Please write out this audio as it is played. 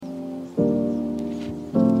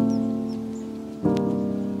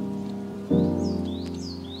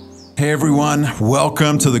Hey everyone,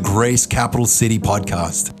 welcome to the Grace Capital City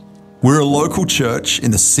podcast. We're a local church in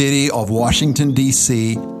the city of Washington,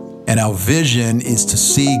 D.C., and our vision is to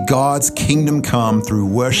see God's kingdom come through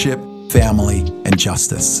worship, family, and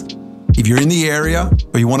justice. If you're in the area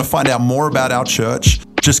or you want to find out more about our church,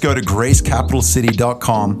 just go to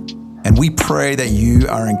gracecapitalcity.com, and we pray that you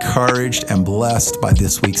are encouraged and blessed by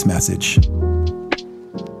this week's message.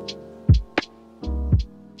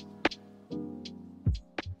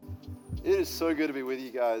 It is so good to be with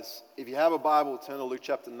you guys. If you have a Bible, turn to Luke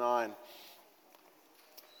chapter 9.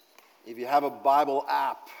 If you have a Bible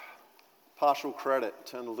app, partial credit,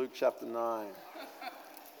 turn to Luke chapter 9.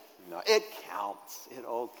 No, it counts. It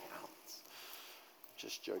all counts.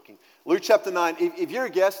 Just joking. Luke chapter 9. If you're a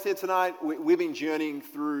guest here tonight, we've been journeying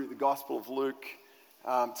through the Gospel of Luke.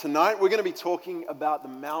 Tonight, we're going to be talking about the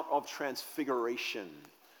Mount of Transfiguration,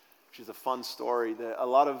 which is a fun story. A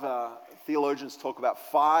lot of theologians talk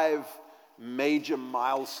about 5 major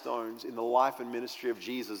milestones in the life and ministry of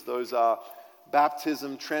Jesus. Those are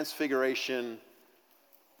baptism, transfiguration,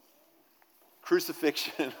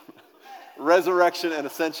 crucifixion, resurrection, and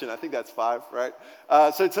ascension. I think that's 5, right?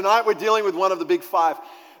 So tonight we're dealing with one of the big 5.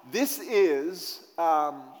 This is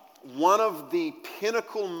one of the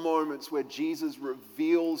pinnacle moments where Jesus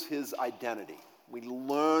reveals his identity. We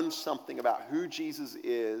learn something about who Jesus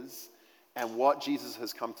is and what Jesus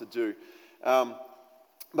has come to do.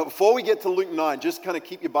 But before we get to Luke 9, just kind of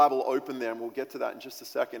keep your Bible open there, and we'll get to that in just a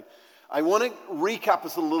second. I want to recap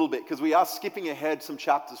us a little bit, because we are skipping ahead some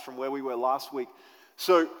chapters from where we were last week.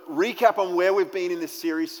 So recap on where we've been in this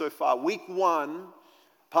series so far. Week 1,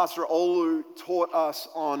 Pastor Olu taught us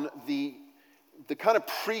on the kind of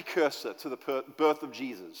precursor to the birth of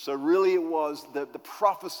Jesus. So really it was the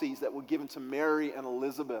prophecies that were given to Mary and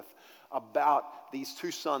Elizabeth about these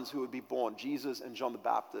 2 sons who would be born, Jesus and John the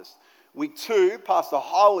Baptist. Week 2, Pastor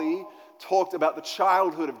Holly talked about the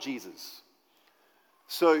childhood of Jesus.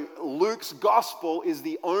 So Luke's gospel is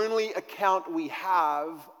the only account we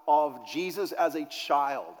have of Jesus as a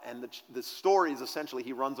child. And the story is essentially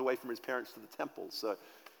he runs away from his parents to the temple. So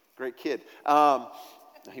great kid.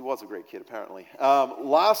 He was a great kid, apparently.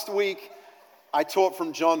 Last week, I taught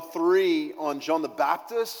from John 3 on John the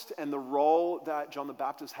Baptist and the role that John the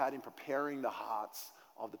Baptist had in preparing the hearts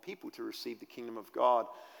of the people to receive the kingdom of God.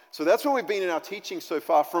 So that's where we've been in our teaching so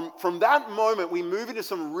far. From that moment, we move into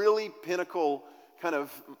some really pinnacle kind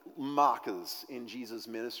of markers in Jesus'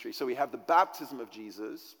 ministry. So we have the baptism of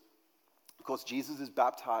Jesus. Of course, Jesus is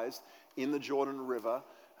baptized in the Jordan River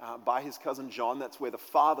by his cousin John. That's where the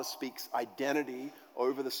Father speaks identity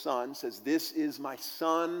over the Son, says, "This is my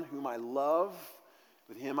Son whom I love.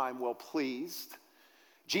 With him I am well pleased."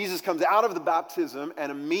 Jesus comes out of the baptism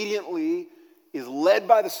and immediately is led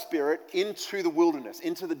by the Spirit into the wilderness,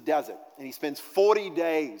 into the desert. And he spends 40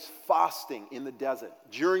 days fasting in the desert.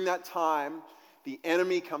 During that time, the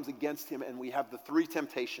enemy comes against him, and we have the 3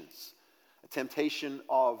 temptations. A temptation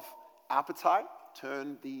of appetite,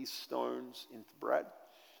 turn these stones into bread.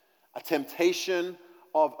 A temptation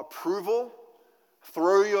of approval,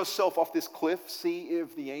 throw yourself off this cliff, see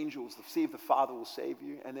if the Father will save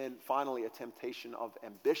you. And then finally, a temptation of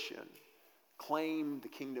ambition. Claim the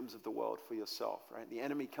kingdoms of the world for yourself, right? The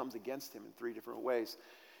enemy comes against him in 3 different ways.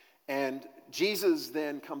 And Jesus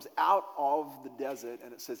then comes out of the desert,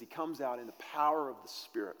 and it says he comes out in the power of the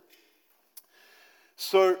Spirit.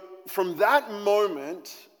 So from that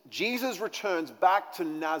moment, Jesus returns back to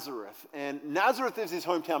Nazareth. And Nazareth is his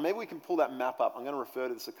hometown. Maybe we can pull that map up. I'm going to refer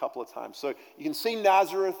to this a couple of times. So you can see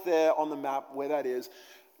Nazareth there on the map, where that is.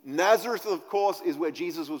 Nazareth, of course, is where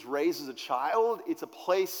Jesus was raised as a child. It's a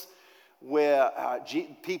place where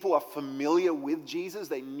people are familiar with Jesus.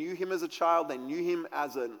 They knew him as a child. They knew him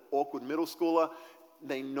as an awkward middle schooler.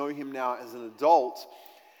 They know him now as an adult.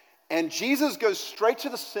 And Jesus goes straight to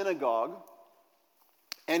the synagogue,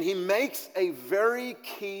 and he makes a very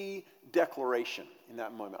key declaration in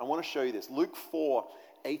that moment. I want to show you this. Luke 4,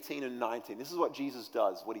 18 and 19. This is what Jesus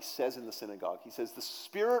does, what he says in the synagogue. He says, "The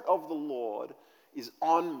Spirit of the Lord is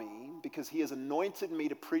on me because he has anointed me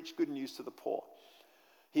to preach good news to the poor.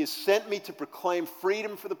 He has sent me to proclaim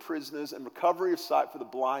freedom for the prisoners and recovery of sight for the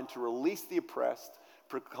blind, to release the oppressed,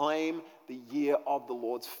 proclaim the year of the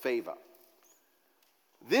Lord's favor."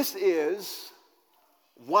 This is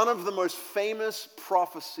one of the most famous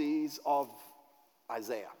prophecies of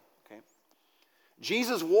Isaiah. Okay?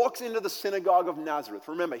 Jesus walks into the synagogue of Nazareth,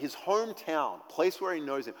 remember, his hometown, place where he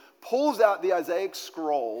knows him, pulls out the Isaiah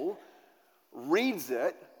scroll, reads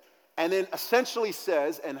it, and then essentially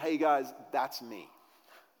says, "And hey guys, that's me."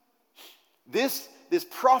 This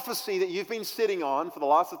prophecy that you've been sitting on for the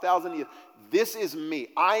last 1,000 years, this is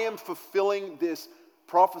me. I am fulfilling this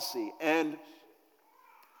prophecy. And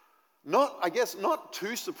not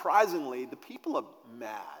too surprisingly, the people are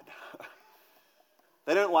mad.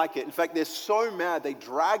 They don't like it. In fact, they're so mad, they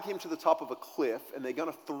drag him to the top of a cliff, and they're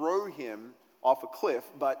going to throw him off a cliff,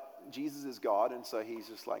 but Jesus is God, and so he's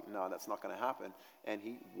just like, no, that's not going to happen, and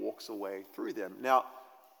he walks away through them. Now,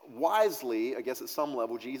 wisely, I guess at some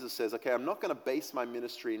level, Jesus says, okay, I'm not going to base my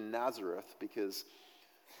ministry in Nazareth because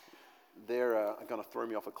they're going to throw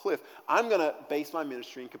me off a cliff. I'm going to base my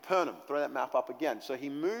ministry in Capernaum. Throw that map up again. So he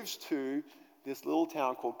moves to this little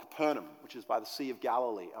town called Capernaum, which is by the Sea of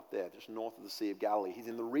Galilee up there, just north of the Sea of Galilee. He's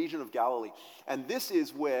in the region of Galilee. And this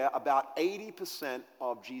is where about 80%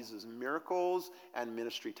 of Jesus' miracles and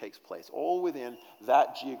ministry takes place, all within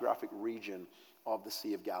that geographic region of the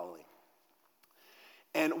Sea of Galilee.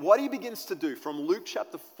 And what he begins to do from Luke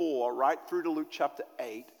chapter 4 right through to Luke chapter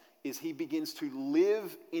 8 is he begins to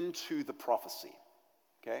live into the prophecy,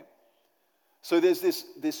 okay? So there's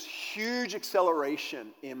this huge acceleration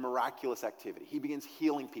in miraculous activity. He begins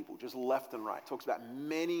healing people just left and right. Talks about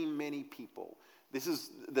many, many people. This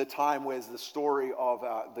is the time where the story of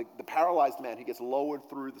the paralyzed man who gets lowered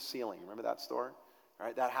through the ceiling. Remember that story?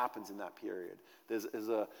 Right? That happens in that period. There's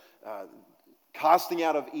a casting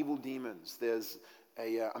out of evil demons. There's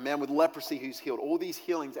a man with leprosy who's healed. All these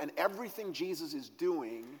healings, and everything Jesus is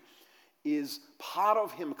doing is part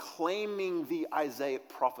of him claiming the Isaiah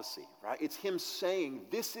prophecy, right? It's him saying,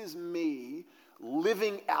 this is me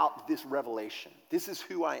living out this revelation. This is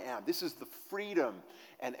who I am. This is the freedom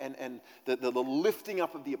and the lifting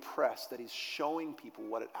up of the oppressed that he's showing people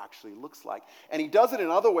what it actually looks like. And he does it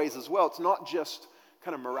in other ways as well. It's not just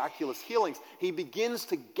kind of miraculous healings. He begins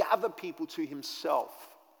to gather people to himself.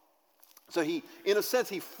 So he, in a sense,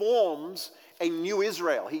 he forms a new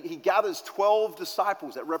Israel. He gathers 12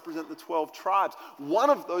 disciples that represent the 12 tribes.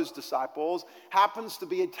 One of those disciples happens to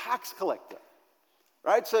be a tax collector,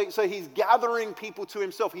 right? So he's gathering people to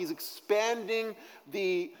himself. He's expanding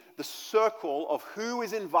the circle of who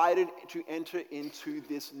is invited to enter into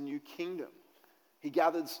this new kingdom. He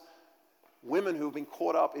gathers women who have been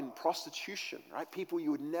caught up in prostitution, right? People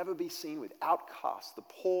you would never be seen with, outcasts, the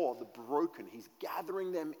poor, the broken. He's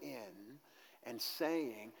gathering them in and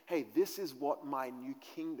saying, hey, this is what my new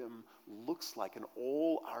kingdom looks like, and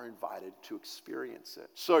all are invited to experience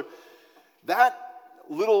it. So that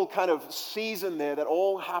little kind of season there that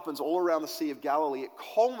all happens all around the Sea of Galilee, it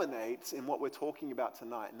culminates in what we're talking about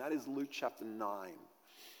tonight, and that is Luke chapter 9.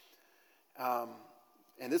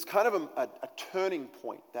 And there's kind of a turning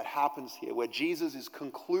point that happens here where Jesus is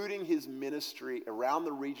concluding his ministry around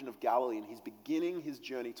the region of Galilee, and he's beginning his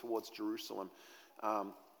journey towards Jerusalem.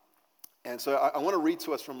 And so I want to read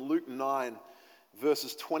to us from Luke 9,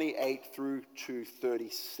 verses 28 through to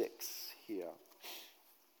 36 here.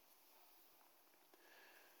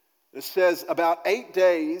 It says, about 8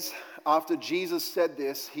 days after Jesus said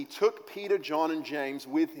this, he took Peter, John, and James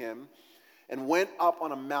with him and went up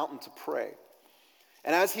on a mountain to pray.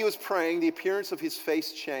 And as he was praying, the appearance of his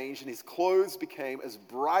face changed, and his clothes became as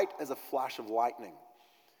bright as a flash of lightning.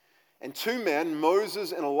 And two men,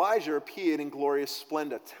 Moses and Elijah, appeared in glorious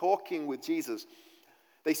splendor, talking with Jesus.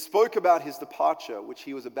 They spoke about his departure, which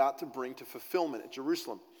he was about to bring to fulfillment at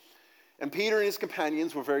Jerusalem. And Peter and his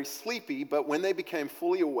companions were very sleepy, but when they became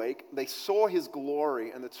fully awake, they saw his glory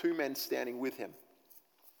and the two men standing with him.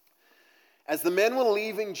 As the men were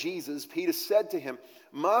leaving Jesus, Peter said to him,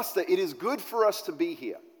 Master, it is good for us to be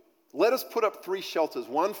here. Let us put up 3 shelters,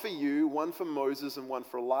 one for you, one for Moses, and one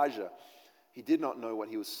for Elijah. He did not know what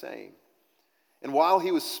he was saying. And while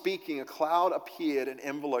he was speaking, a cloud appeared and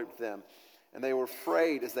enveloped them, and they were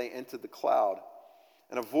afraid as they entered the cloud.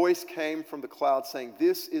 And a voice came from the cloud saying,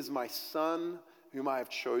 This is my son, whom I have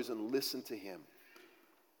chosen. Listen to him.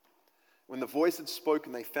 When the voice had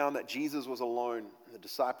spoken, they found that Jesus was alone. And the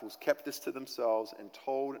disciples kept this to themselves and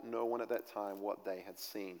told no one at that time what they had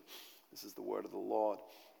seen. This is the word of the Lord.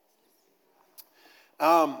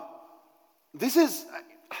 This is...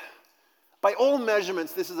 By all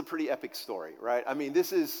measurements, this is a pretty epic story, right? I mean,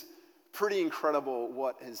 this is pretty incredible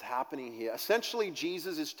what is happening here. Essentially,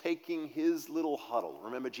 Jesus is taking his little huddle.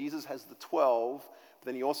 Remember, Jesus has the 12, but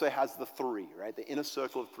then he also has the 3, right? The inner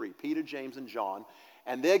circle of 3, Peter, James, and John.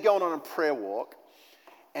 And they're going on a prayer walk.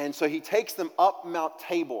 And so he takes them up Mount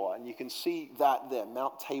Tabor, and you can see that there.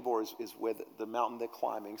 Mount Tabor is where the mountain they're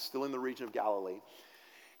climbing, still in the region of Galilee.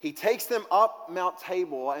 He takes them up Mount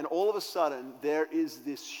Tabor, and all of a sudden, there is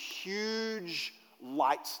this huge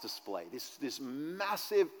lights display, this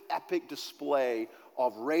massive, epic display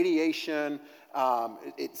of radiation.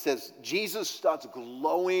 It says Jesus starts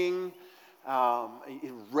glowing,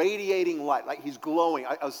 radiating light, like he's glowing.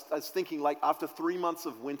 I was thinking, like, after 3 months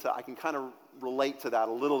of winter, I can kind of relate to that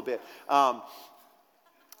a little bit.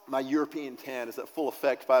 My European tan is at full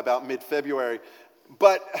effect by about mid-February.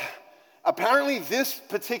 But apparently this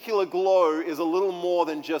particular glow is a little more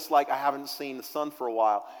than just like I haven't seen the sun for a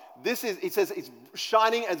while. It says it's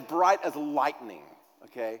shining as bright as lightning,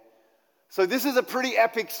 okay? So this is a pretty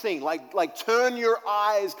epic scene, like turn your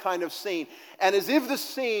eyes kind of scene. And as if the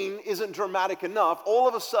scene isn't dramatic enough, all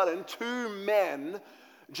of a sudden, two men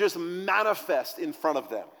just manifest in front of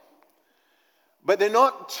them. But they're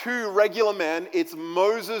not two regular men, it's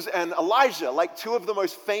Moses and Elijah, like two of the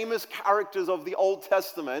most famous characters of the Old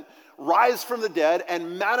Testament, rise from the dead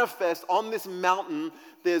and manifest on this mountain.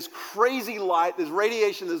 There's crazy light, there's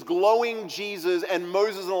radiation, there's glowing Jesus, and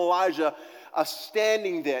Moses and Elijah are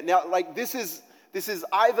standing there. Now, like this is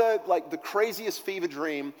either like the craziest fever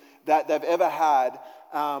dream that they've ever had,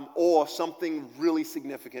 or something really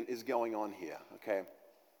significant is going on here, okay?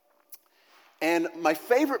 And my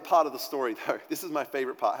favorite part of the story, though, this is my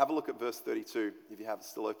favorite part. Have a look at verse 32, if you have it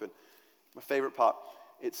still open. My favorite part,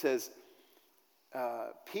 it says,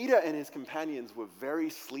 Peter and his companions were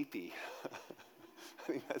very sleepy. I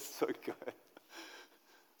think that's so good.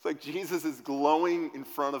 It's like Jesus is glowing in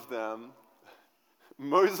front of them.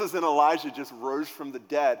 Moses and Elijah just rose from the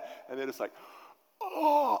dead, and they're just like,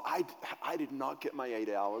 oh, I did not get my 8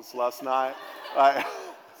 hours last night.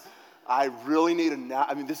 I really need a nap.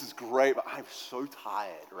 I mean, this is great, but I'm so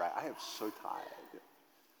tired, right? I am so tired.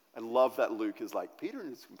 I love that Luke is like, Peter and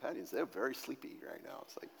his companions, they're very sleepy right now.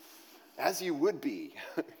 It's like, as you would be.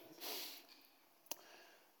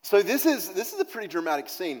 So this is a pretty dramatic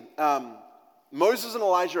scene. Moses and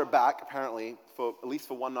Elijah are back, apparently, at least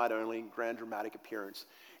for one night only, grand dramatic appearance.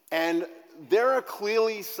 And there are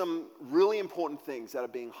clearly some really important things that are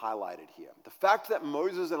being highlighted here. The fact that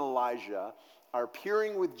Moses and Elijah are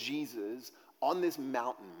appearing with Jesus on this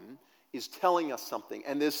mountain is telling us something.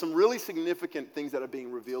 And there's some really significant things that are being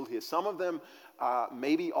revealed here. Some of them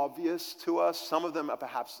may be obvious to us. Some of them are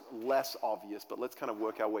perhaps less obvious. But let's kind of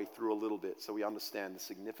work our way through a little bit so we understand the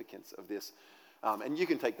significance of this. And you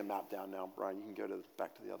can take the map down now, Brian. You can go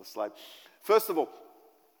back to the other slide. First of all,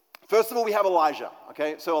 we have Elijah.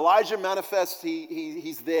 Okay, so Elijah manifests.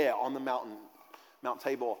 He's there on the mountain, Mount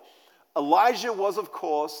Tabor. Elijah was, of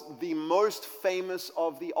course, the most famous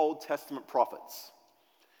of the Old Testament prophets.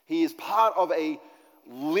 He is part of a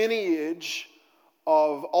lineage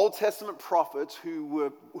of Old Testament prophets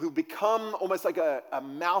who become almost like a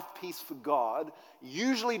mouthpiece for God,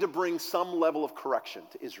 usually to bring some level of correction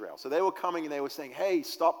to Israel. So they were coming and they were saying, hey,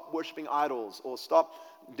 stop worshiping idols, or stop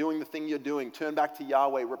doing the thing you're doing, turn back to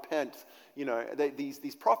Yahweh, repent. You know,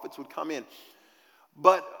 these prophets would come in.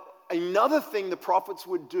 But another thing the prophets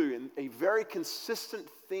would do, and a very consistent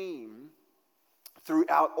theme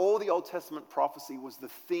throughout all the Old Testament prophecy, was the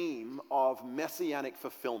theme of messianic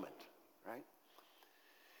fulfillment, right?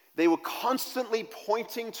 They were constantly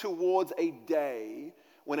pointing towards a day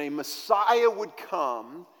when a Messiah would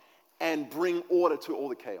come and bring order to all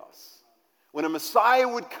the chaos. When a Messiah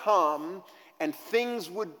would come and things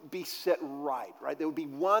would be set right? There would be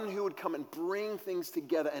one who would come and bring things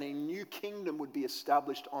together, and a new kingdom would be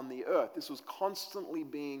established on the earth. This was constantly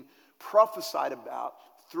being prophesied about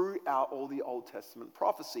throughout all the Old Testament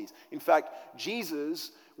prophecies. In fact,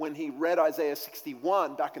 Jesus, when he read Isaiah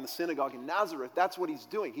 61 back in the synagogue in Nazareth, that's what he's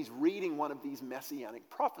doing. He's reading one of these messianic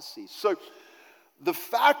prophecies. So the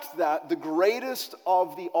fact that the greatest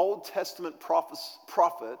of the Old Testament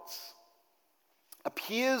prophets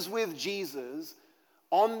appears with Jesus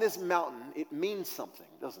on this mountain, it means something,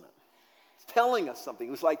 doesn't it? It's telling us something.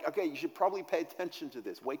 It was like, okay, you should probably pay attention to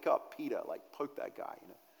this. Wake up, Peter, like poke that guy, you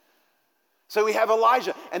know. So we have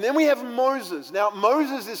Elijah, and then we have Moses. Now,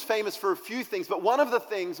 Moses is famous for a few things, but one of the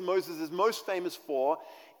things Moses is most famous for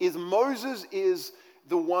is Moses is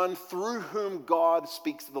the one through whom God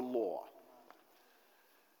speaks the law.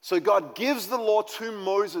 So God gives the law to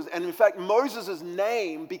Moses, and in fact, Moses'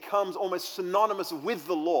 name becomes almost synonymous with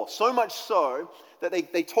the law, so much so that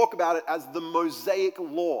they talk about it as the Mosaic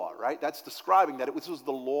law, right? That's describing that this was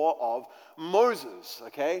the law of Moses,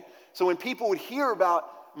 okay? So when people would hear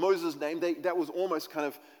about Moses' name, that was almost kind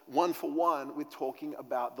of one for one with talking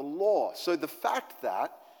about the law. So the fact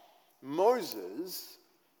that Moses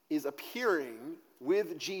is appearing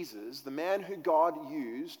with Jesus, the man who God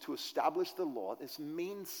used to establish the law, this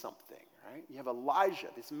means something, right? You have Elijah,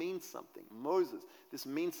 this means something. Moses, this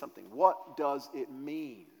means something. What does it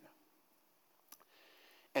mean?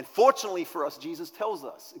 And fortunately for us, Jesus tells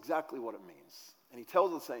us exactly what it means. And he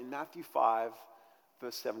tells us that in Matthew 5,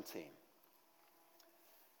 verse 17.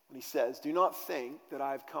 And he says, "Do not think that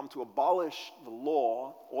I have come to abolish the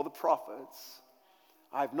law or the prophets.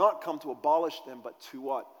 I have not come to abolish them, but to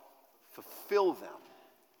what? fulfill them.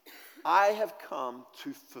 I have come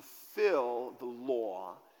to fulfill the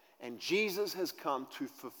law, and Jesus has come to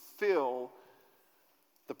fulfill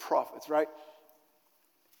the prophets, right?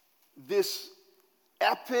 This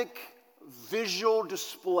epic visual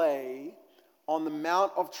display on the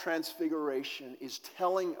Mount of Transfiguration is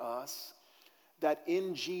telling us that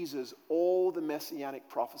in Jesus, all the messianic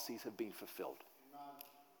prophecies have been fulfilled.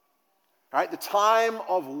 All right, the time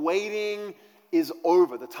of waiting is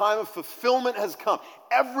over. The time of fulfillment has come.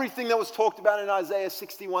 Everything that was talked about in Isaiah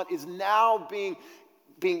 61 is now being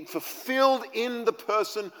fulfilled in the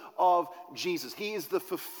person of Jesus. He is the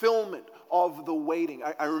fulfillment of the waiting.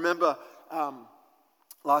 I remember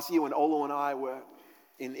last year when Olo and I were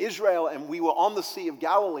in Israel, and we were on the Sea of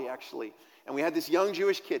Galilee, actually, and we had this young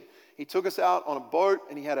Jewish kid. He took us out on a boat,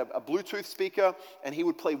 and he had a Bluetooth speaker, and he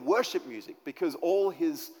would play worship music because all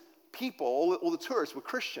his people, all the tourists were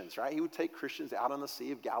Christians, right? He would take Christians out on the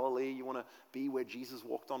Sea of Galilee. You want to be where Jesus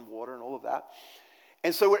walked on water and all of that.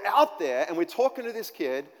 And so we're out there, and we're talking to this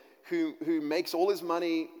kid who makes all his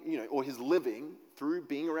money, or his living through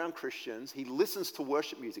being around Christians. He listens to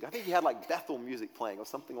worship music. I think he had like Bethel music playing or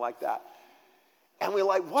something like that. And we're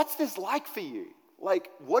like, what's this like for you?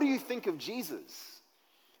 Like, what do you think of Jesus?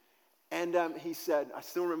 And he said, I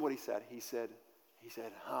still remember what he said. He said,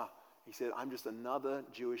 I'm just another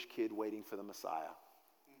Jewish kid waiting for the Messiah.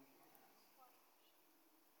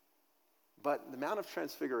 But the Mount of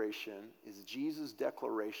Transfiguration is Jesus'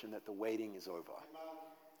 declaration that the waiting is over.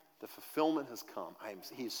 The fulfillment has come.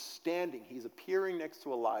 He's standing, he's appearing next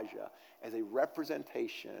to Elijah as a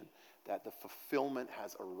representation that the fulfillment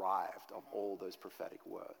has arrived of all those prophetic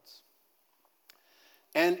words.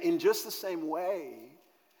 And in just the same way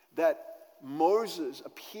that Moses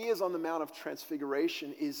appears on the Mount of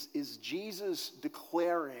Transfiguration is Jesus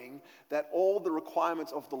declaring that all the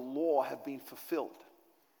requirements of the law have been fulfilled.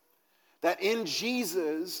 That in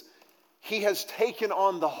Jesus, he has taken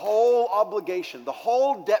on the whole obligation, the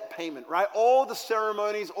whole debt payment, right? All the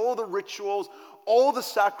ceremonies, all the rituals, all the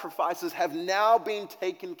sacrifices have now been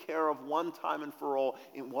taken care of one time and for all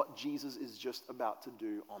in what Jesus is just about to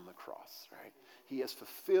do on the cross, right? He has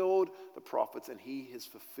fulfilled the prophets and he has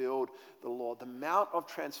fulfilled the law. The Mount of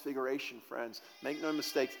Transfiguration, friends, make no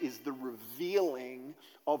mistakes, is the revealing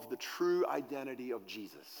of the true identity of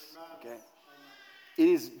Jesus. Okay? It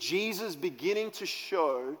is Jesus beginning to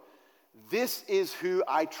show, this is who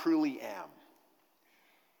I truly am.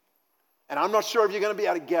 And I'm not sure if you're going to be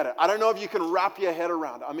able to get it. I don't know if you can wrap your head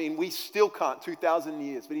around it. I mean, we still can't, 2,000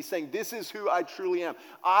 years. But he's saying, this is who I truly am.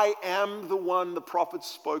 I am the one the prophets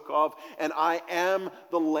spoke of, and I am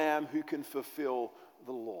the Lamb who can fulfill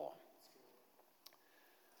the law.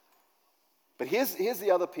 But here's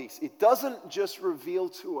the other piece. It doesn't just reveal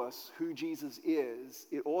to us who Jesus is.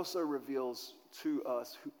 It also reveals to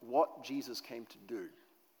us what Jesus came to do.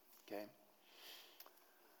 Okay?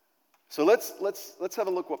 So let's have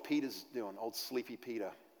a look what Peter's doing, old sleepy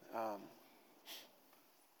Peter.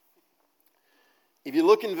 If you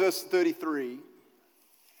look in verse 33,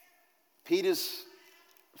 Peter's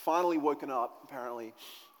finally woken up, apparently,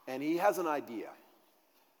 and he has an idea.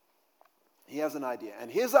 He has an idea.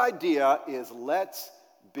 And his idea is, let's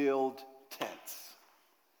build tents.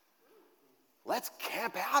 Let's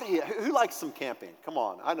camp out here. Who likes some camping? Come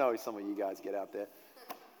on. I know some of you guys get out there.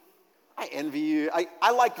 I envy you.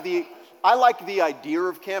 I like the idea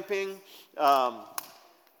of camping. The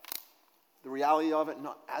reality of it,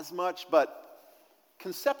 not as much, but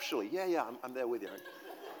conceptually, yeah, I'm there with you.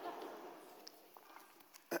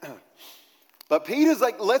 But Peter's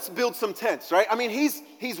like, let's build some tents, right? I mean,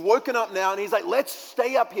 he's woken up now and he's like, let's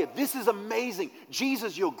stay up here. This is amazing.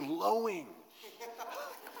 Jesus, you're glowing.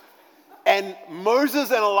 And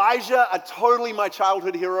Moses and Elijah are totally my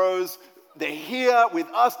childhood heroes. They're here with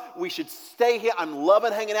us. We should stay here. I'm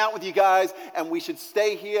loving hanging out with you guys, and we should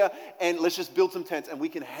stay here, and let's just build some tents, and we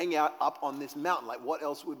can hang out up on this mountain. Like, what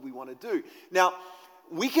else would we want to do? Now,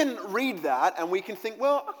 we can read that, and we can think,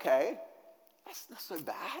 well, okay, that's not so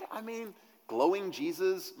bad. I mean, glowing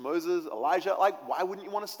Jesus, Moses, Elijah, like, why wouldn't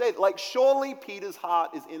you want to stay there? Like, surely Peter's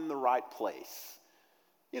heart is in the right place.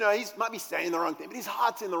 He might be saying the wrong thing, but his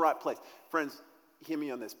heart's in the right place. Friends, hear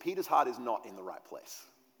me on this. Peter's heart is not in the right place.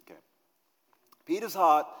 Peter's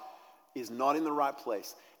heart is not in the right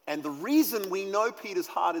place. And the reason we know Peter's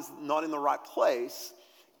heart is not in the right place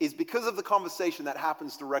is because of the conversation that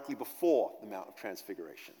happens directly before the Mount of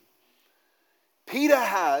Transfiguration. Peter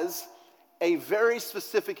has a very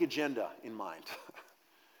specific agenda in mind.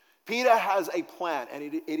 Peter has a plan, and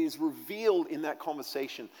it is revealed in that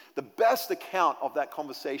conversation. The best account of that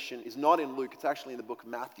conversation is not in Luke. It's actually in the book of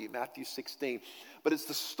Matthew 16. But it's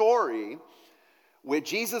the story where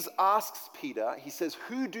Jesus asks Peter, he says,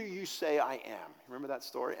 "Who do you say I am?" Remember that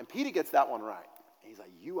story? And Peter gets that one right. He's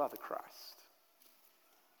like, "You are the Christ,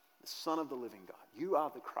 the Son of the living God. You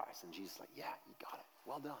are the Christ." And Jesus is like, "Yeah, you got it.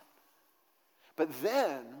 Well done." But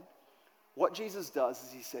then, what Jesus does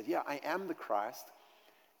is he said, "Yeah, I am the Christ,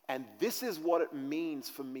 and this is what it means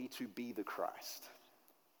for me to be the Christ.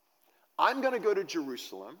 I'm going to go to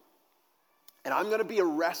Jerusalem, and I'm going to be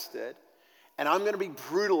arrested, and I'm going to be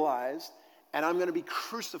brutalized, and I'm going to be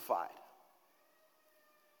crucified.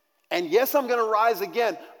 And yes, I'm going to rise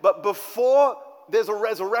again, but before there's a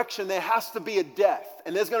resurrection, there has to be a death.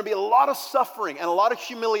 And there's going to be a lot of suffering and a lot of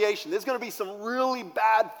humiliation. There's going to be some really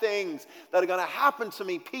bad things that are going to happen to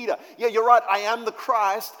me, Peter. Yeah, you're right, I am the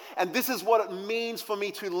Christ, and this is what it means for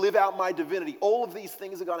me to live out my divinity. All of these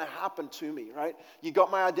things are going to happen to me, right? You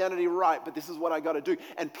got my identity right, but this is what I got to do."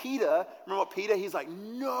 And Peter, remember what Peter? He's like,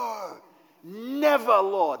 "No, never,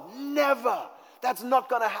 Lord, never. That's not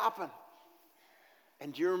going to happen."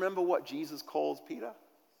 And do you remember what Jesus calls Peter?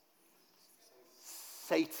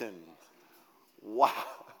 Satan.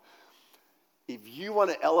 Wow. If you want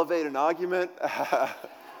to elevate an argument,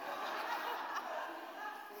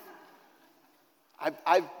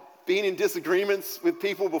 I've been in disagreements with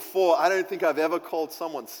people before. I don't think I've ever called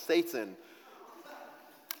someone Satan.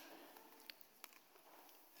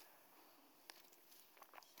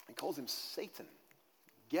 He calls him Satan.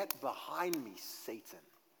 "Get behind me, Satan."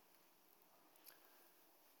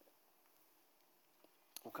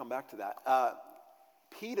 We'll come back to that.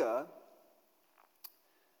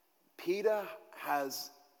 Peter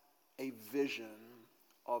has a vision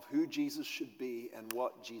of who Jesus should be and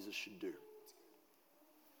what Jesus should do.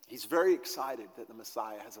 He's very excited that the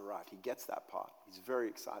Messiah has arrived. He gets that part. He's very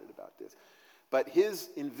excited about this. But his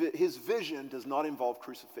vision does not involve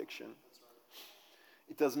crucifixion.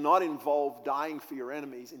 It does not involve dying for your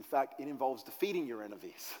enemies. In fact, it involves defeating your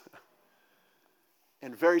enemies.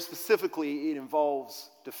 And very specifically, it involves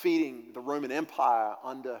defeating the Roman Empire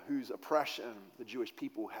under whose oppression the Jewish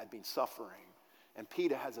people had been suffering. And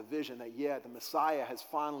Peter has a vision that, yeah, the Messiah has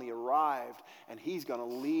finally arrived, and he's going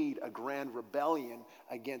to lead a grand rebellion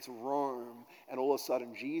against Rome. And all of a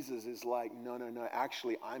sudden, Jesus is like, no,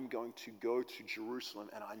 actually, I'm going to go to Jerusalem,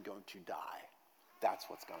 and I'm going to die. That's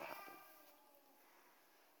what's going to happen.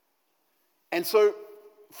 And so,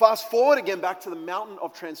 fast forward again back to the Mountain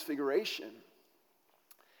of Transfiguration.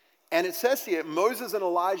 And it says here, Moses and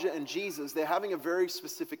Elijah and Jesus, they're having a very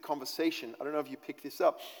specific conversation. I don't know if you picked this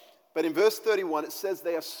up. But in verse 31, it says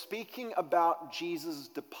they are speaking about Jesus'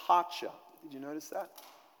 departure. Did you notice that?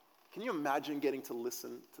 Can you imagine getting to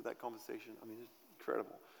listen to that conversation? I mean, it's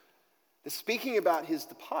incredible. They're speaking about his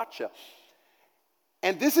departure.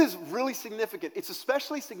 And this is really significant. It's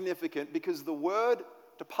especially significant because the word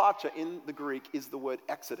departure in the Greek is the word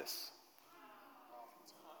exodus.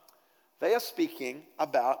 They are speaking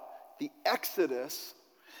about the exodus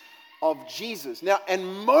of Jesus. Now,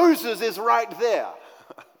 and Moses is right there.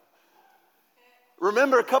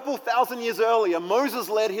 Remember, a couple thousand years earlier, Moses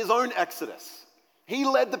led his own exodus. He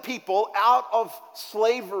led the people out of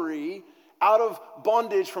slavery, out of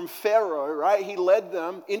bondage from Pharaoh, right? He led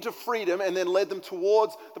them into freedom and then led them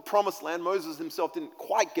towards the promised land. Moses himself didn't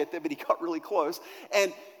quite get there, but he got really close.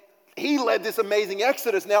 And he led this amazing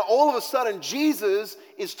exodus. Now, all of a sudden, Jesus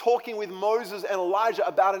is talking with Moses and Elijah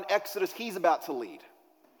about an exodus he's about to lead.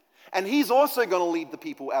 And he's also going to lead the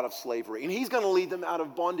people out of slavery. And he's going to lead them out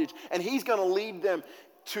of bondage. And he's going to lead them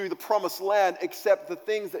to the promised land, except the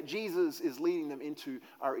things that Jesus is leading them into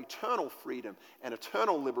are eternal freedom and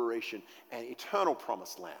eternal liberation and eternal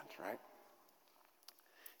promised land, right?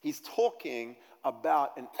 He's talking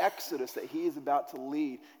about an exodus that he is about to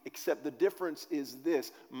lead, except the difference is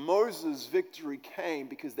this. Moses' victory came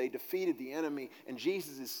because they defeated the enemy, and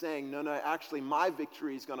Jesus is saying, no, actually my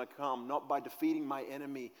victory is going to come not by defeating my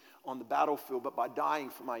enemy on the battlefield, but by dying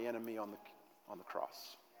for my enemy on the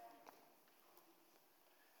cross.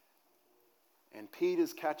 And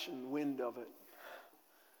Peter's catching wind of it,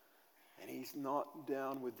 and he's not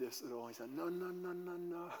down with this at all. He said, no.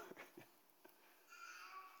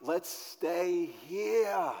 Let's stay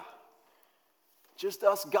here. Just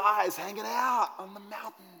us guys hanging out on the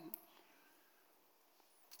mountain.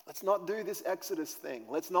 Let's not do this Exodus thing.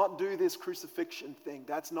 Let's not do this crucifixion thing.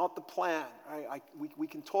 That's not the plan. Right? We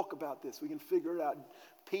can talk about this. We can figure it out.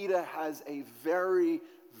 Peter has a very,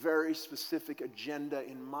 very specific agenda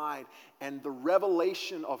in mind. And the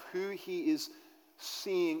revelation of who he is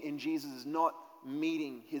seeing in Jesus is not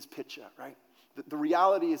meeting his picture. Right? The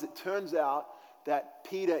reality is, it turns out that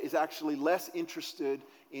Peter is actually less interested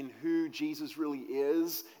in who Jesus really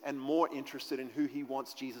is and more interested in who he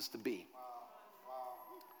wants Jesus to be.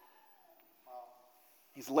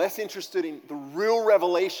 He's less interested in the real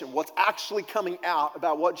revelation, what's actually coming out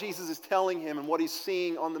about what Jesus is telling him and what he's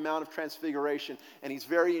seeing on the Mount of Transfiguration. And he's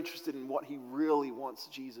very interested in what he really wants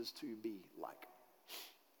Jesus to be like.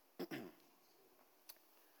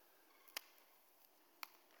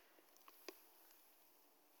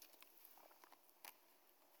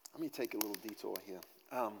 Let me take a little detour here.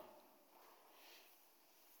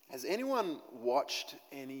 Has anyone watched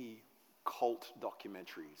any cult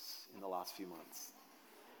documentaries in the last few months?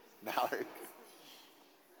 Mallory?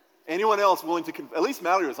 Anyone else willing to... At least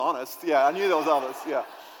Mallory was honest. Yeah, I knew there was others. Yeah.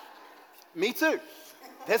 Me too.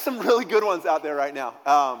 There's some really good ones out there right now.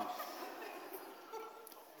 A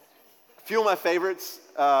few of my favorites.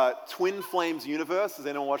 Twin Flames Universe. Has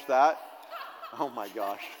anyone watched that? Oh my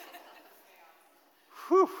gosh.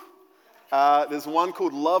 Whew. There's one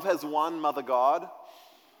called Love Has Won, Mother God.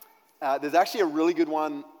 There's actually a really good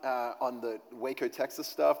one on the Waco, Texas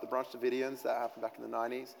stuff, the Branch Davidians that happened back in the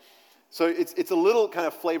 90s. So it's a little kind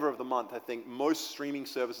of flavor of the month, I think. Most streaming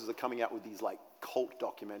services are coming out with these like cult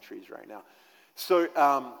documentaries right now. So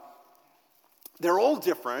they're all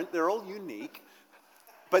different, they're all unique,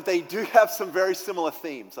 but they do have some very similar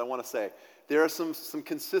themes, I want to say. There are some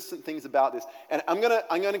consistent things about this. And I'm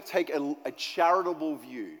gonna take a charitable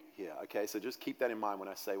view here, okay? So just keep that in mind when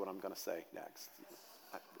I say what I'm going to say next.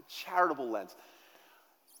 A charitable lens.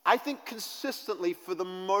 I think consistently, for the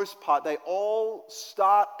most part, they all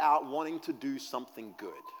start out wanting to do something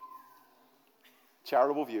good.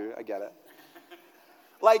 Charitable view, I get it.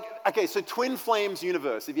 Like, okay, so Twin Flames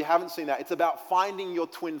Universe, if you haven't seen that, it's about finding your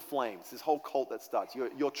twin flames, this whole cult that starts,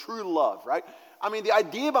 your true love, right? I mean, the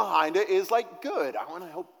idea behind it is like, good. I want to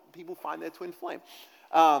help people find their twin flame.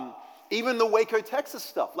 Even the Waco, Texas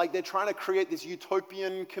stuff, like they're trying to create this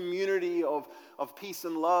utopian community of peace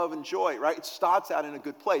and love and joy, right? It starts out in a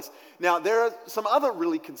good place. Now, there are some other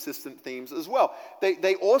really consistent themes as well.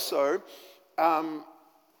 They also,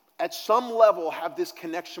 at some level, have this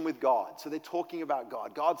connection with God. So they're talking about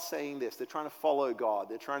God. God's saying this. They're trying to follow God.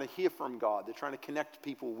 They're trying to hear from God. They're trying to connect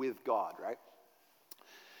people with God, right?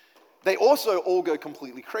 They also all go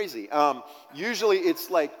completely crazy. Usually it's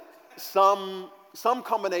like some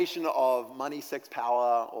combination of money, sex,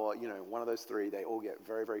 power, or one of those three. They all get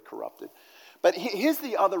very, very corrupted. But here's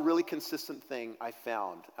the other really consistent thing I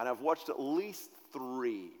found, and I've watched at least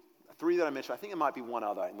three that I mentioned. I think there might be one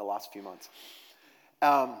other in the last few months.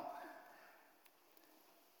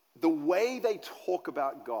 The way they talk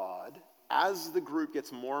about God as the group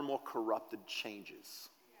gets more and more corrupted changes.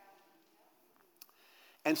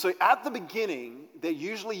 And so at the beginning, they're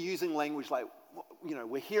usually using language like,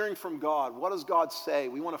 we're hearing from God. What does God say?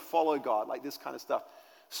 We want to follow God, like this kind of stuff.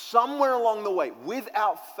 Somewhere along the way,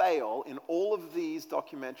 without fail, in all of these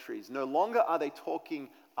documentaries, no longer are they talking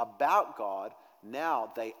about God,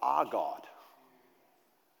 now they are God.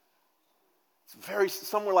 It's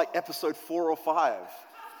somewhere like episode 4 or 5.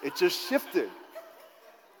 It just shifted.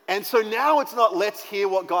 And so now it's not, let's hear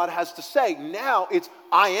what God has to say. Now it's,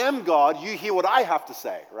 I am God, you hear what I have to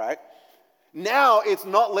say, right? Now it's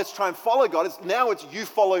not, let's try and follow God. Now it's, you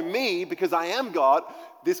follow me because I am God.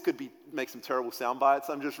 This could make some terrible sound bites,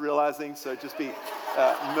 I'm just realizing. So just be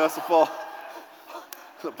merciful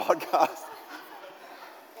to the podcast.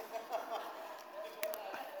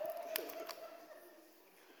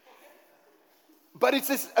 But it's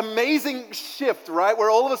this amazing shift, right?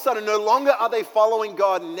 Where all of a sudden, no longer are they following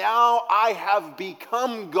God. Now I have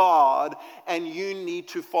become God, and you need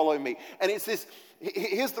to follow me. And it's this,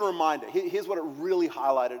 here's the reminder. Here's what it really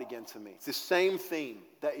highlighted again to me. It's the same theme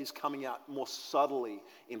that is coming out more subtly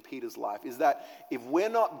in Peter's life, is that if we're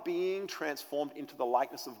not being transformed into the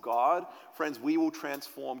likeness of God, friends, we will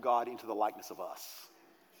transform God into the likeness of us.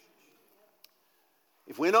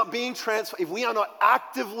 If we're not being transformed, if we are not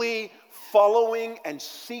actively following and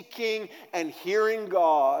seeking and hearing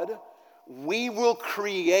God, we will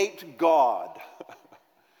create God.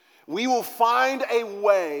 We will find a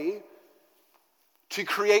way to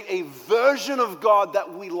create a version of God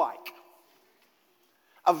that we like.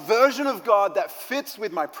 A version of God that fits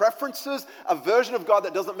with my preferences, a version of God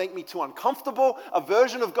that doesn't make me too uncomfortable, a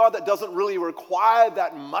version of God that doesn't really require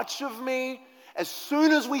that much of me. As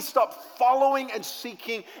soon as we stop following and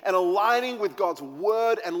seeking and aligning with God's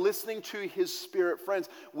word and listening to his Spirit, friends,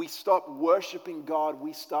 we stop worshiping God,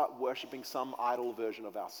 we start worshiping some idol version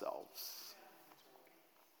of ourselves.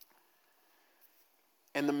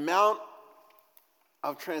 And the Mount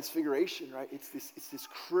of Transfiguration, right? It's this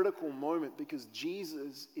critical moment because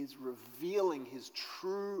Jesus is revealing his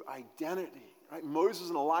true identity, right? Moses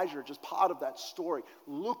and Elijah are just part of that story.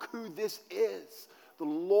 Look who this is. The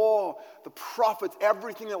law, the prophets,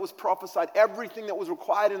 everything that was prophesied, everything that was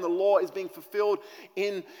required in the law is being fulfilled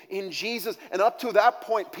in Jesus. And up to that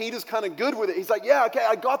point, Peter's kind of good with it. He's like, yeah, okay,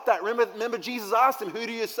 I got that. Remember Jesus asked him, who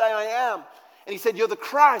do you say I am? And he said, you're the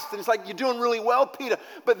Christ. And it's like, you're doing really well, Peter.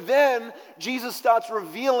 But then Jesus starts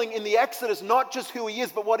revealing in the Exodus not just who he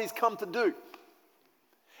is, but what he's come to do.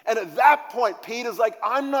 And at that point, Peter's like,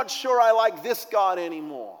 I'm not sure I like this God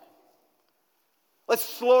anymore. Let's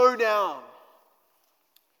slow down.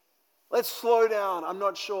 Let's slow down. I'm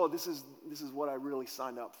not sure this is what I really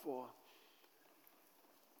signed up for.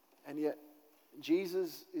 And yet,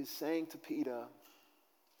 Jesus is saying to Peter,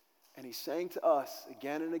 and he's saying to us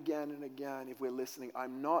again and again and again, if we're listening,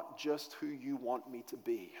 I'm not just who you want me to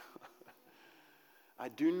be. I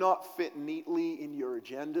do not fit neatly in your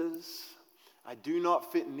agendas. I do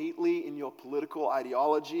not fit neatly in your political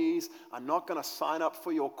ideologies. I'm not going to sign up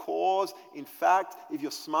for your cause. In fact, if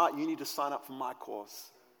you're smart, you need to sign up for my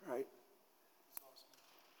cause, right?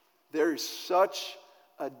 There is such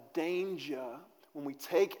a danger when we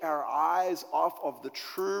take our eyes off of the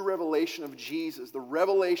true revelation of Jesus, the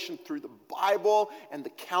revelation through the Bible and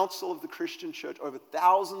the counsel of the Christian church over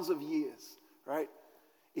thousands of years, right?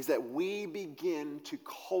 Is that we begin to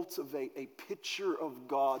cultivate a picture of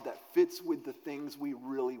God that fits with the things we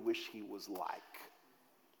really wish he was like.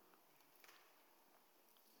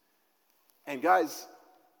 And guys,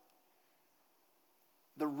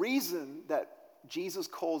 the reason that Jesus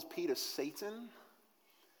calls Peter Satan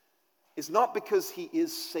is not because he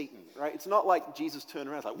is Satan, right? It's not like Jesus turned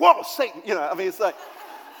around and was like, whoa, Satan, it's like...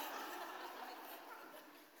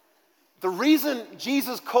 The reason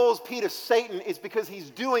Jesus calls Peter Satan is because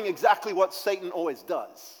he's doing exactly what Satan always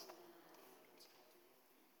does.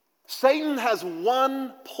 Satan has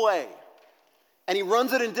one play, and he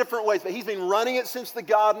runs it in different ways, but he's been running it since the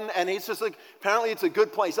garden, and he's just like, apparently it's a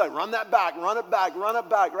good play. He's like, run that back, run it back, run it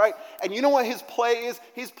back, right? And you know what his play is?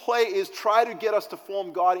 His play is try to get us to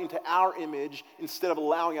form God into our image instead of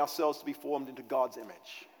allowing ourselves to be formed into God's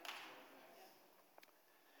image.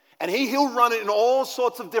 And he'll run it in all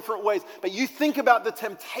sorts of different ways. But you think about the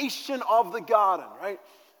temptation of the garden, right?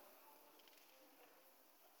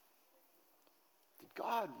 Did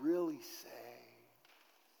God really say,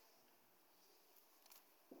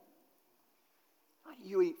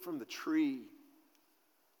 you eat from the tree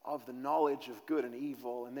of the knowledge of good and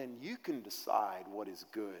evil, and then you can decide what is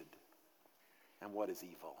good and what is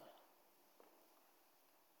evil?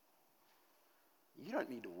 You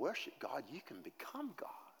don't need to worship God. You can become God.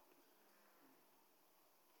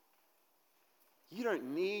 You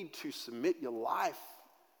don't need to submit your life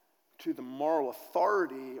to the moral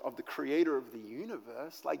authority of the creator of the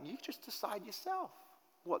universe. Like, you just decide yourself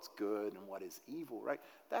what's good and what is evil, right?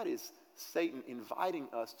 That is Satan inviting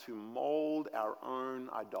us to mold our own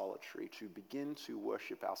idolatry, to begin to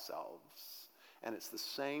worship ourselves. And it's the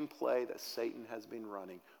same play that Satan has been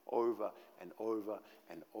running over and over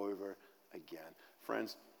and over again.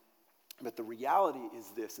 Friends, but the reality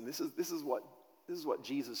is this, and this is what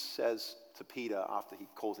Jesus says to Peter after he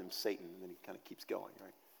calls him Satan, and then he kind of keeps going,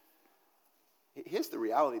 right? Here's the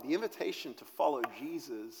reality. The invitation to follow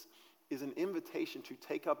Jesus is an invitation to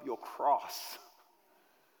take up your cross.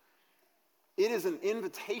 It is an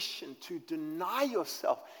invitation to deny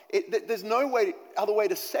yourself. There's no other way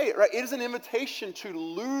to say it, right? It is an invitation to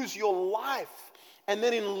lose your life, and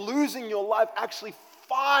then in losing your life, actually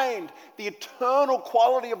find the eternal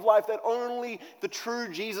quality of life that only the true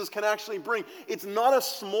Jesus can actually bring. It's not a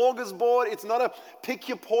smorgasbord. It's not a pick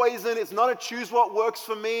your poison. It's not a choose what works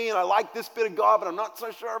for me, and I like this bit of God, but I'm not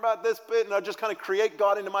so sure about this bit, and I just kind of create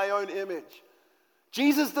God into my own image.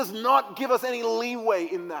 Jesus does not give us any leeway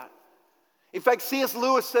in that. In fact, C.S.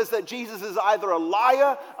 Lewis says that Jesus is either a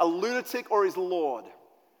liar, a lunatic, or he's Lord.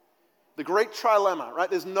 The great trilemma, right?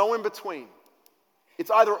 There's no in between.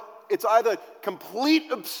 It's either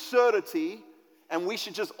complete absurdity, and we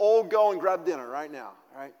should just all go and grab dinner right now,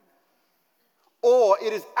 right? Or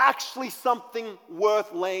it is actually something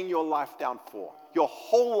worth laying your life down for, your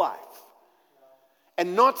whole life.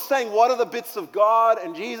 And not saying, what are the bits of God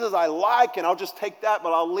and Jesus I like, and I'll just take that,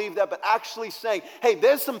 but I'll leave that. But actually saying, hey,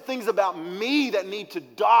 there's some things about me that need to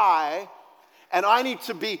die, and I need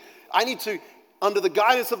to, under the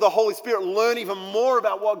guidance of the Holy Spirit, learn even more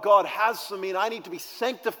about what God has for me, and I need to be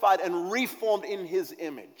sanctified and reformed in His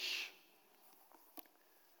image.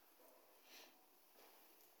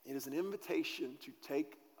 It is an invitation to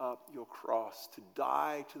take up your cross, to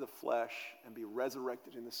die to the flesh and be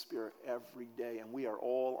resurrected in the Spirit every day, and we are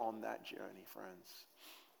all on that journey, friends.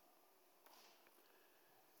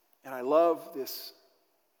 And I love this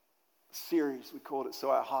series. We called it So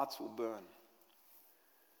Our Hearts Will Burn.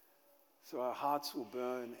 So our hearts will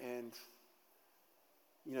burn. And,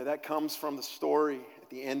 that comes from the story at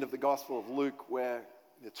the end of the Gospel of Luke where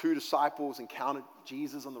the two disciples encountered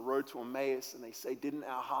Jesus on the road to Emmaus, and they say, didn't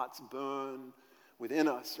our hearts burn within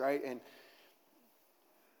us, right? And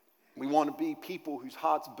we want to be people whose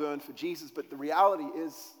hearts burn for Jesus, but the reality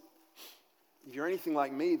is, if you're anything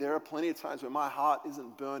like me, there are plenty of times where my heart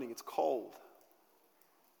isn't burning, it's cold.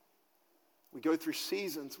 We go through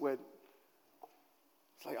seasons where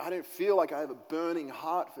it's like, I don't feel like I have a burning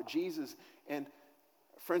heart for Jesus. And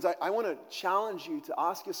friends, I want to challenge you to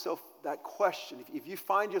ask yourself that question. If you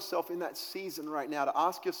find yourself in that season right now, to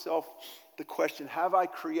ask yourself the question, have I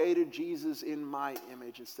created Jesus in my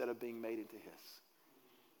image instead of being made into his?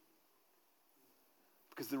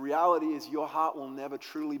 Because the reality is your heart will never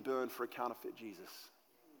truly burn for a counterfeit Jesus.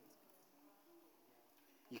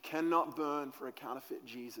 You cannot burn for a counterfeit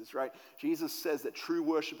Jesus, right? Jesus says that true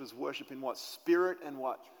worshipers worship in what? Spirit and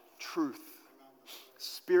what? Truth.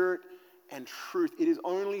 Spirit and truth. It is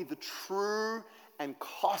only the true and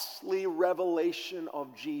costly revelation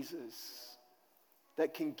of Jesus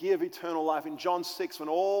that can give eternal life. In John 6, when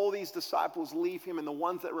all these disciples leave him and the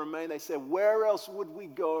ones that remain, they say, where else would we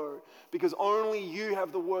go? Because only you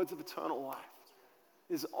have the words of eternal life.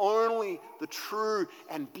 It is only the true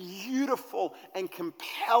and beautiful and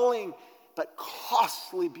compelling but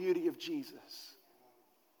costly beauty of Jesus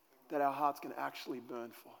that our hearts can actually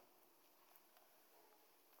burn for.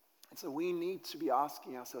 And so we need to be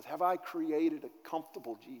asking ourselves, have I created a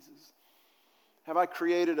comfortable Jesus? Have I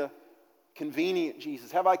created a convenient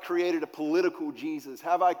Jesus? Have I created a political Jesus?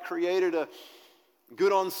 Have I created a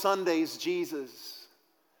good on Sundays Jesus?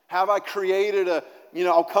 Have I created a,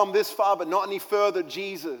 I'll come this far but not any further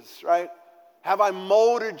Jesus, right? Have I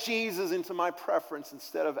molded Jesus into my preference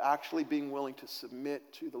instead of actually being willing to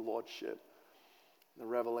submit to the Lordship, the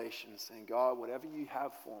revelation, saying, God, whatever you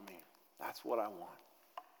have for me, that's what I want.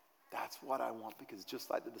 That's what I want, because just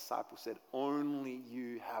like the disciples said, only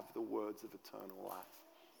you have the words of eternal life.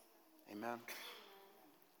 Amen.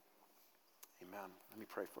 Amen. Let me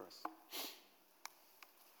pray for us.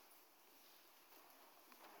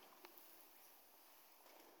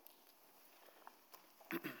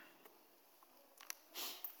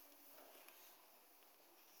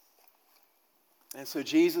 And so,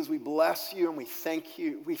 Jesus, we bless you and we thank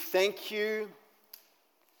you. We thank you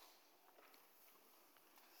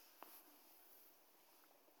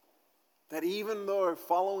that even though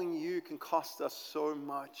following you can cost us so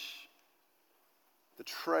much, the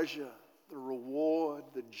treasure, the reward,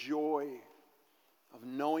 the joy of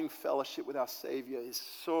knowing fellowship with our Savior is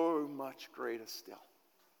so much greater still.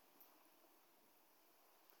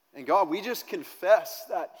 And God, we just confess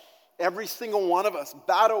that every single one of us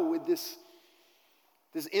battle with this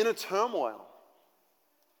inner turmoil.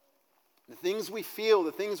 The things we feel,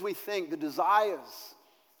 the things we think, the desires.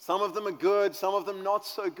 Some of them are good, some of them not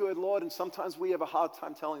so good, Lord, and sometimes we have a hard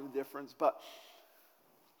time telling the difference. But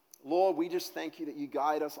Lord, we just thank you that you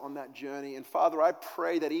guide us on that journey. And Father, I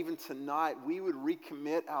pray that even tonight we would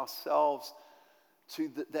recommit ourselves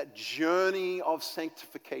to that journey of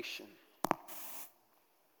sanctification.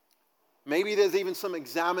 Maybe there's even some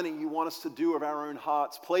examining you want us to do of our own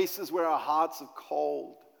hearts, places where our hearts are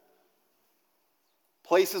cold,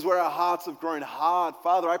 places where our hearts have grown hard.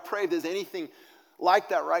 Father, I pray if there's anything like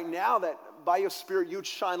that right now, that by your Spirit you would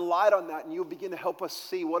shine light on that and you'll begin to help us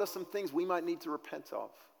see what are some things we might need to repent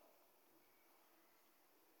of.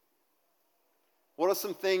 What are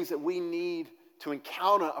some things that we need to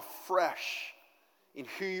encounter afresh in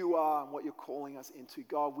who you are and what you're calling us into?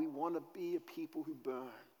 God, we want to be a people who burn.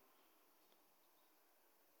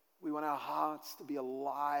 We want our hearts to be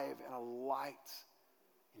alive and alight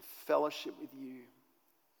in fellowship with you.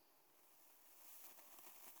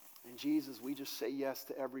 And Jesus, we just say yes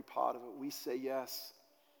to every part of it. We say yes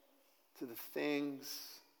to the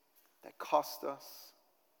things that cost us,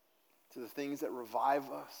 to the things that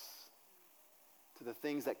revive us, to the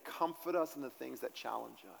things that comfort us, and the things that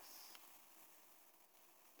challenge us.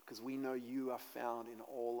 Because we know you are found in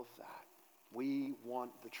all of that. We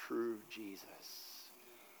want the true Jesus.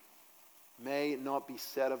 May it not be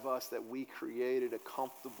said of us that we created a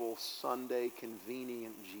comfortable Sunday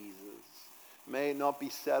convenient Jesus. May it not be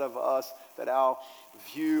said of us that our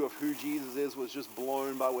view of who Jesus is was just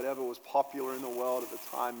blown by whatever was popular in the world at the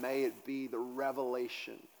time. May it be the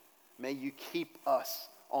revelation. May you keep us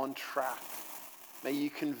on track. May you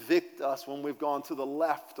convict us when we've gone to the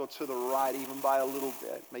left or to the right, even by a little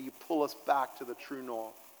bit. May you pull us back to the true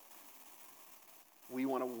north. We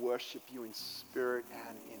want to worship you in spirit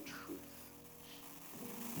and in truth.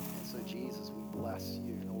 And so, Jesus, we bless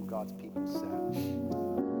you, and all God's people said.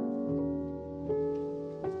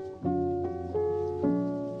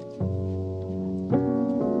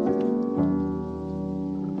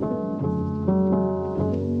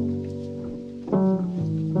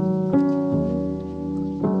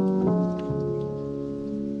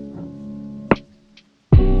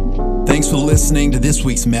 Thanks for listening to this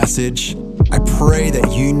week's message. I pray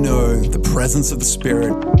that you know the presence of the Spirit,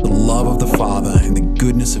 the love of the Father, and the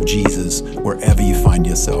goodness of Jesus wherever you find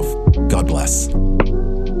yourself. God bless.